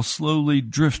man will slowly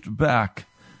drift back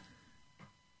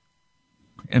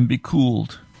and be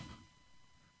cooled.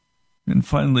 And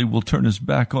finally will turn his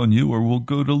back on you or will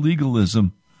go to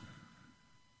legalism.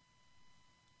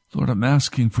 Lord, I'm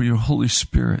asking for your Holy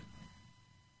Spirit,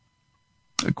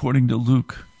 according to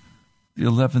Luke, the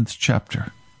 11th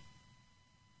chapter.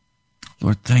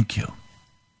 Lord, thank you.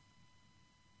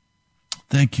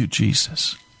 Thank you,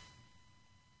 Jesus.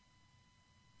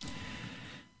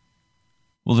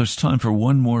 Well, there's time for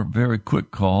one more very quick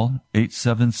call,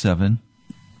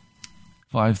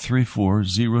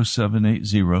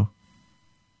 877-534-0780.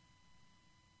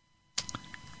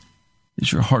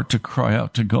 Is your heart to cry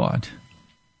out to God?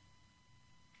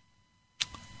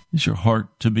 Is your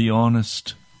heart to be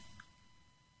honest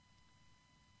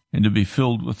and to be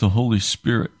filled with the Holy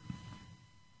Spirit?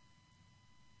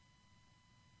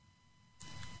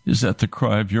 Is that the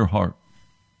cry of your heart?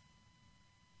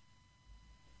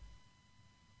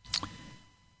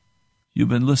 You've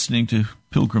been listening to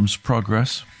Pilgrim's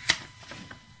Progress.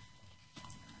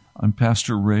 I'm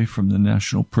Pastor Ray from the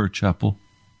National Prayer Chapel.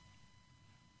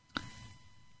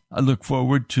 I look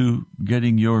forward to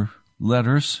getting your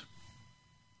letters.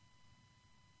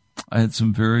 I had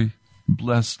some very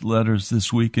blessed letters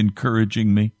this week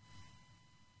encouraging me.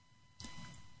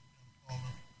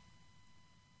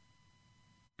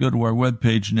 Go to our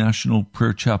webpage,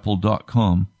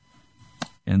 nationalprayerchapel.com,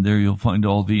 and there you'll find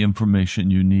all the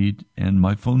information you need and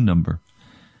my phone number.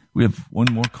 We have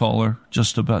one more caller,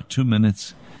 just about 2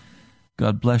 minutes.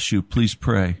 God bless you. Please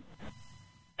pray.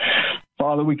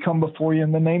 Father, we come before you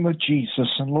in the name of Jesus.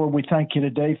 And Lord, we thank you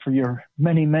today for your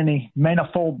many, many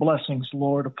manifold blessings,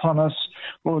 Lord, upon us.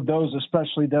 Lord, those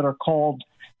especially that are called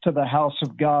to the house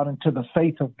of God and to the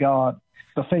faith of God,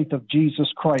 the faith of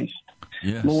Jesus Christ.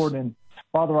 Yes. Lord, and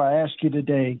Father, I ask you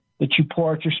today that you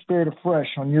pour out your spirit afresh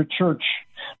on your church,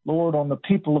 Lord, on the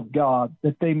people of God,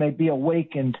 that they may be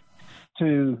awakened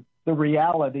to the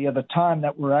reality of the time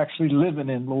that we're actually living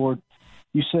in, Lord.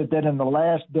 You said that in the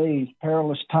last days,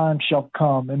 perilous times shall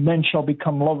come, and men shall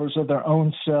become lovers of their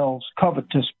own selves,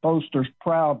 covetous, boasters,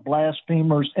 proud,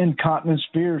 blasphemers, incontinent,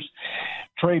 fierce,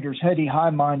 traitors, heady,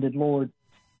 high-minded, Lord,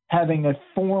 having a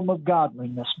form of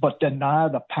godliness, but deny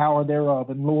the power thereof.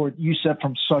 And Lord, you said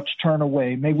from such turn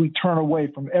away. May we turn away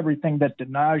from everything that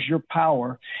denies your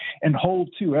power and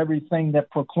hold to everything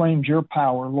that proclaims your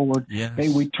power, Lord. Yes. May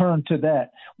we turn to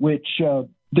that which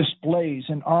displays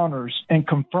and honors and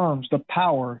confirms the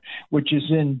power which is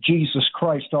in Jesus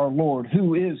Christ our Lord,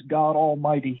 who is God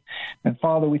Almighty. And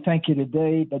Father, we thank you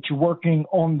today that you're working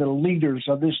on the leaders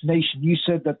of this nation. You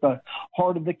said that the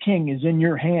heart of the king is in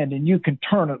your hand and you can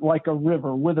turn it like a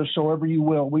river whithersoever you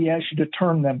will. We ask you to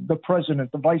turn them, the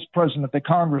president, the vice president, the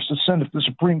Congress, the Senate, the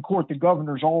Supreme Court, the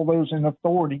governors, all those in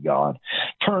authority, God.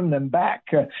 Turn them back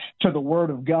to the word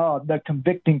of God, the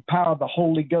convicting power of the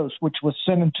Holy Ghost, which was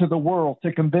sent into the world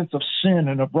to convince of sin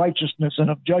and of righteousness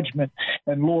and of judgment.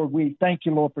 And Lord, we thank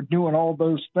you, Lord, for doing all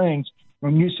those things.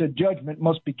 When you said judgment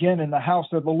must begin in the house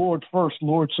of the Lord first,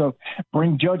 Lord, so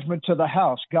bring judgment to the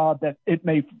house, God, that it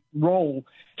may roll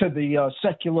to the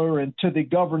secular and to the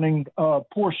governing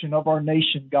portion of our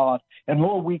nation, God. And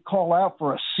Lord, we call out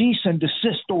for a cease and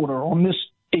desist order on this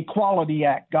Equality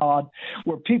Act, God,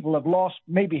 where people have lost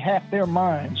maybe half their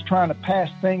minds trying to pass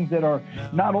things that are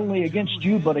not only against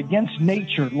you, but against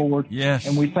nature, Lord. Yes.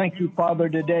 And we thank you, Father,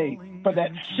 today for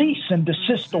that cease and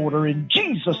desist order in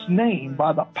Jesus' name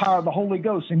by the power of the Holy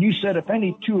Ghost. And you said, if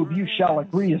any two of you shall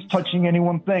agree as touching any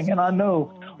one thing, and I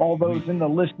know all those in the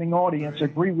listening audience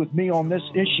agree with me on this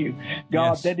issue,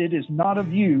 God, yes, that it is not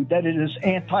of you, that it is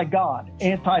anti-God,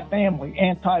 anti-family,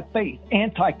 anti-faith,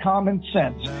 anti-common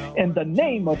sense. In the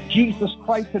name of Jesus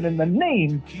Christ and in the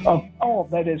name of all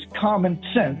that is common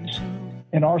sense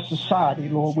in our society,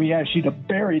 Lord, we ask you to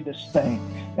bury this thing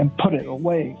and put it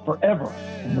away forever.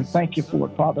 And we thank you for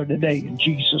it, Father, today in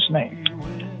Jesus' name.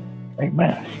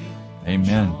 Amen.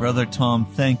 Amen. Brother Tom,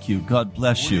 thank you. God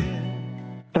bless you.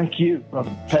 Thank you,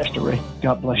 Brother Pastor Ray.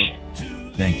 God bless you.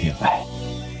 Thank you.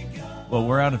 Well,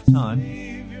 we're out of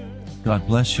time. God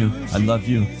bless you. I love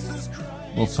you.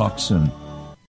 We'll talk soon.